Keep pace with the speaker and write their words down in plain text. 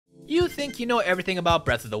think you know everything about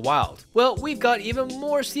Breath of the Wild. Well, we've got even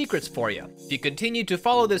more secrets for you. If you continue to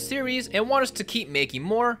follow this series and want us to keep making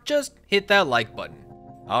more, just hit that like button.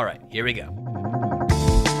 Alright, here we go.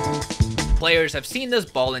 Players have seen this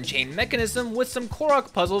ball and chain mechanism with some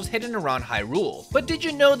Korok puzzles hidden around Hyrule, but did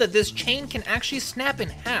you know that this chain can actually snap in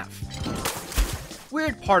half?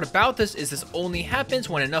 Weird part about this is this only happens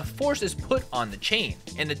when enough force is put on the chain,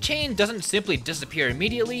 and the chain doesn't simply disappear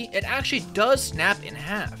immediately, it actually does snap in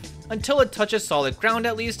half. Until it touches solid ground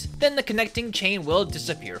at least, then the connecting chain will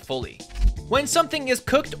disappear fully. When something is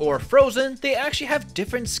cooked or frozen, they actually have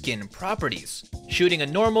different skin properties. Shooting a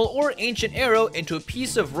normal or ancient arrow into a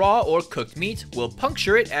piece of raw or cooked meat will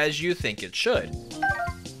puncture it as you think it should.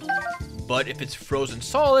 But if it's frozen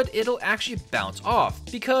solid, it'll actually bounce off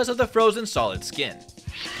because of the frozen solid skin.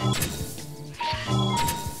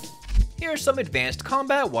 Here's some advanced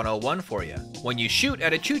combat 101 for you. When you shoot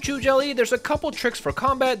at a ChuChu jelly, there's a couple tricks for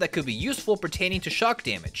combat that could be useful pertaining to shock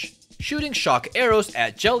damage. Shooting shock arrows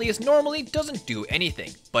at jellies normally doesn't do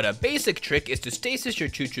anything, but a basic trick is to stasis your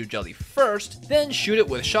ChuChu jelly first, then shoot it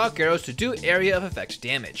with shock arrows to do area of effect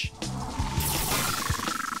damage.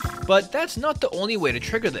 But that's not the only way to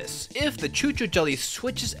trigger this. If the ChuChu jelly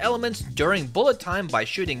switches elements during bullet time by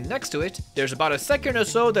shooting next to it, there's about a second or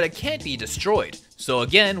so that it can't be destroyed. So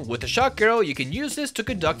again, with the shock arrow you can use this to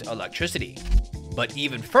conduct electricity. But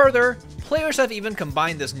even further, players have even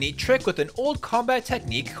combined this neat trick with an old combat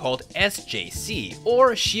technique called SJC,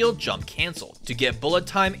 or Shield Jump Cancel, to get bullet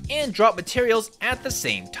time and drop materials at the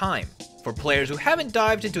same time. For players who haven't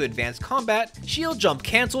dived into advanced combat, shield jump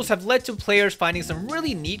cancels have led to players finding some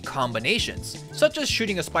really neat combinations, such as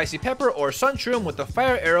shooting a spicy pepper or sunshroom with a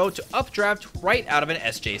fire arrow to updraft right out of an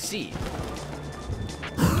SJC.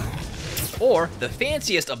 Or, the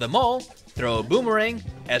fanciest of them all, throw a boomerang,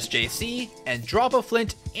 SJC, and drop a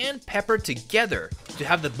flint and pepper together to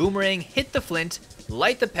have the boomerang hit the flint,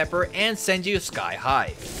 light the pepper, and send you sky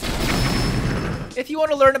high. If you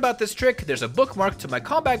want to learn about this trick, there's a bookmark to my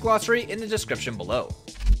combat glossary in the description below.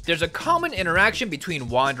 There's a common interaction between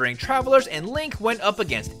wandering travelers and Link when up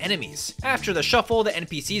against enemies. After the shuffle, the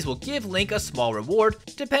NPCs will give Link a small reward,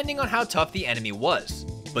 depending on how tough the enemy was.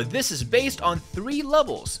 But this is based on 3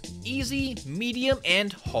 levels: easy, medium,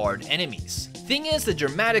 and hard enemies. Thing is, the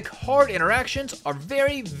dramatic hard interactions are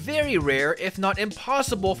very, very rare, if not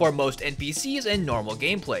impossible for most NPCs in normal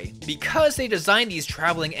gameplay, because they designed these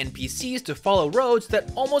traveling NPCs to follow roads that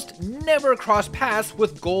almost never cross paths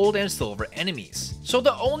with gold and silver enemies. So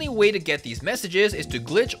the only way to get these messages is to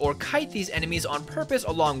glitch or kite these enemies on purpose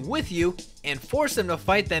along with you and force them to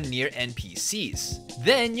fight them near NPCs.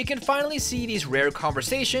 Then you can finally see these rare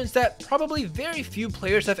conversations that probably very few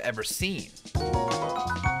players have ever seen.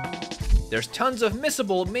 There's tons of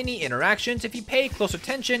missable mini interactions if you pay close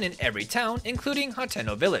attention in every town, including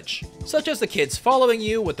Hateno Village, such as the kids following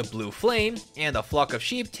you with the blue flame, and a flock of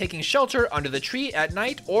sheep taking shelter under the tree at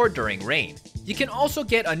night or during rain. You can also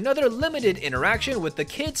get another limited interaction with the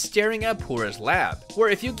kids staring at Pura's lab, where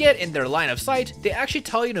if you get in their line of sight, they actually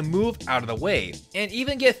tell you to move out of the way, and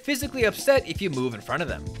even get physically upset if you move in front of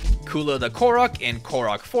them. Kula the Korok in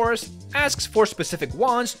Korok Forest asks for specific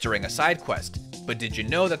wands during a side quest, but did you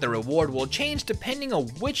know that the reward will change depending on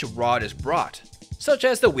which rod is brought? Such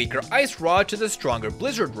as the weaker ice rod to the stronger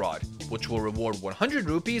blizzard rod, which will reward 100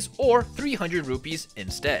 rupees or 300 rupees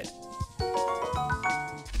instead.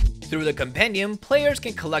 Through the compendium, players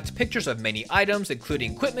can collect pictures of many items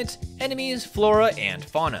including equipment, enemies, flora, and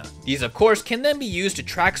fauna. These of course can then be used to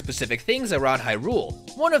track specific things around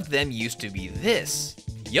Hyrule. One of them used to be this.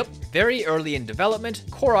 Yup, very early in development,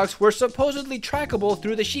 Koroks were supposedly trackable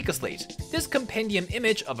through the Sheikah Slate. This compendium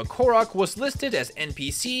image of a Korok was listed as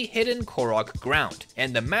NPC hidden Korok ground,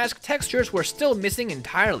 and the mask textures were still missing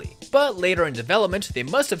entirely. But later in development, they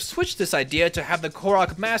must have switched this idea to have the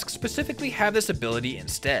Korok mask specifically have this ability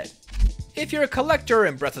instead. If you're a collector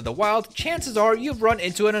in Breath of the Wild, chances are you've run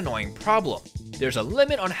into an annoying problem. There's a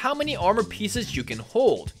limit on how many armor pieces you can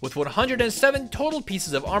hold, with 107 total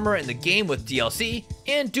pieces of armor in the game with DLC,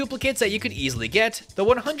 and duplicates that you could easily get. The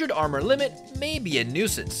 100 armor limit may be a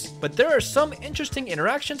nuisance, but there are some interesting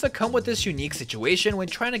interactions that come with this unique situation when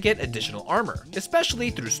trying to get additional armor, especially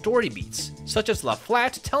through story beats, such as La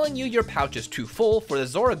Flat telling you your pouch is too full for the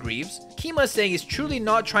Zora Greaves, Kima saying he's truly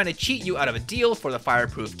not trying to cheat you out of a deal for the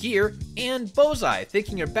fireproof gear, and Bozai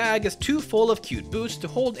thinking your bag is too full of cute boots to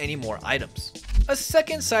hold any more items. A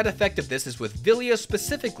second side effect of this is with Villia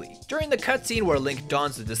specifically. During the cutscene where Link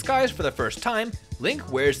dons the disguise for the first time,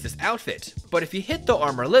 Link wears this outfit, but if you hit the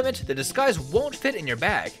armor limit, the disguise won't fit in your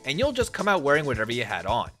bag, and you'll just come out wearing whatever you had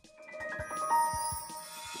on.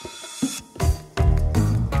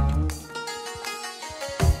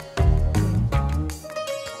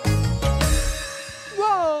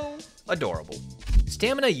 adorable.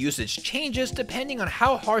 Stamina usage changes depending on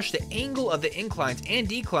how harsh the angle of the inclines and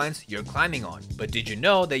declines you're climbing on. But did you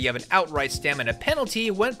know that you have an outright stamina penalty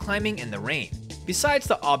when climbing in the rain? Besides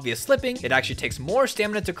the obvious slipping, it actually takes more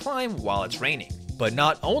stamina to climb while it's raining. But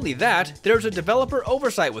not only that, there's a developer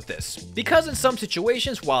oversight with this, because in some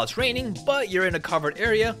situations while it's raining but you're in a covered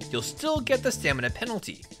area, you'll still get the stamina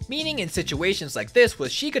penalty. Meaning in situations like this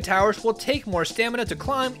with Sheikah Towers will take more stamina to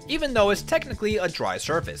climb even though it's technically a dry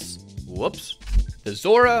surface. Whoops. The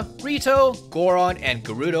Zora, Rito, Goron, and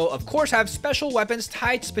Gerudo of course have special weapons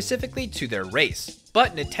tied specifically to their race.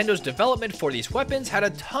 But Nintendo's development for these weapons had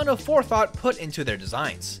a ton of forethought put into their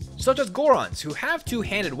designs. Such as Gorons, who have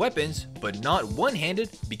two-handed weapons, but not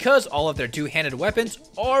one-handed, because all of their two-handed weapons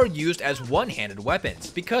are used as one-handed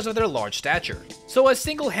weapons because of their large stature. So a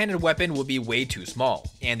single-handed weapon would be way too small,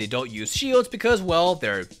 and they don't use shields because, well,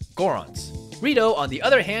 they're Gorons. Rito, on the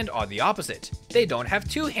other hand, are the opposite. They don't have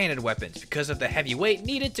two-handed weapons because of the heavy weight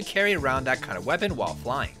needed to carry around that kind of weapon while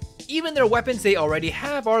flying. Even their weapons they already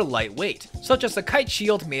have are lightweight, such as the kite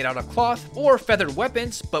shield made out of cloth, or feathered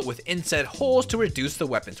weapons but with inset holes to reduce the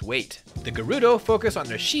weapon's weight. The Gerudo focus on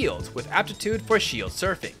their shields with aptitude for shield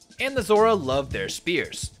surfing, and the Zora love their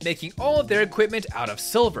spears, making all of their equipment out of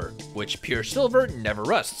silver, which pure silver never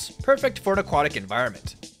rusts, perfect for an aquatic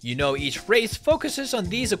environment. You know each race focuses on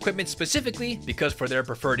these equipment specifically because for their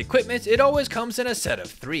preferred equipment it always comes in a set of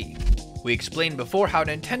 3. We explained before how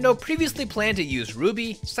Nintendo previously planned to use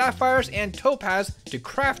ruby, sapphires, and topaz to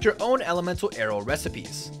craft your own elemental arrow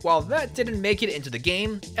recipes. While that didn't make it into the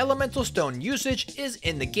game, elemental stone usage is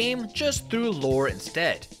in the game just through lore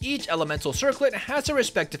instead. Each elemental circlet has a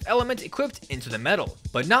respective element equipped into the metal.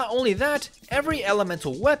 But not only that, every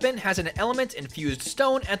elemental weapon has an element infused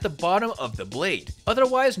stone at the bottom of the blade,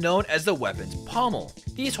 otherwise known as the weapon's pommel.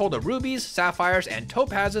 These hold the rubies, sapphires, and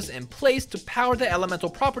topazes in place to power the elemental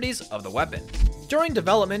properties of the weapon. During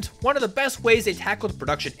development, one of the best ways they tackled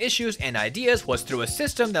production issues and ideas was through a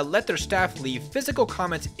system that let their staff leave physical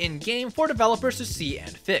comments in-game for developers to see and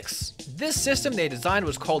fix. This system they designed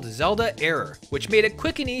was called Zelda Error, which made it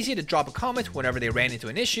quick and easy to drop a comment whenever they ran into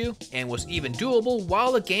an issue, and was even doable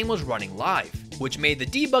while the game was running live, which made the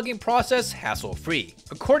debugging process hassle-free.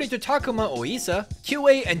 According to Takuma Oisa,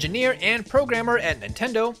 QA engineer and programmer at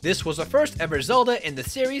Nintendo, this was the first ever Zelda in the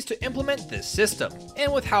series to implement this system.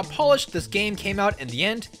 And with how polished this game came out in the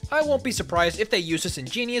end, I won't be surprised if they use this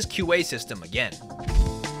ingenious QA system again.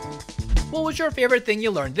 What was your favorite thing you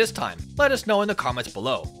learned this time? Let us know in the comments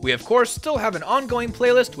below. We of course still have an ongoing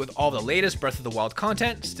playlist with all the latest Breath of the Wild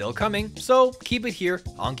content still coming, so keep it here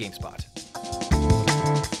on GameSpot.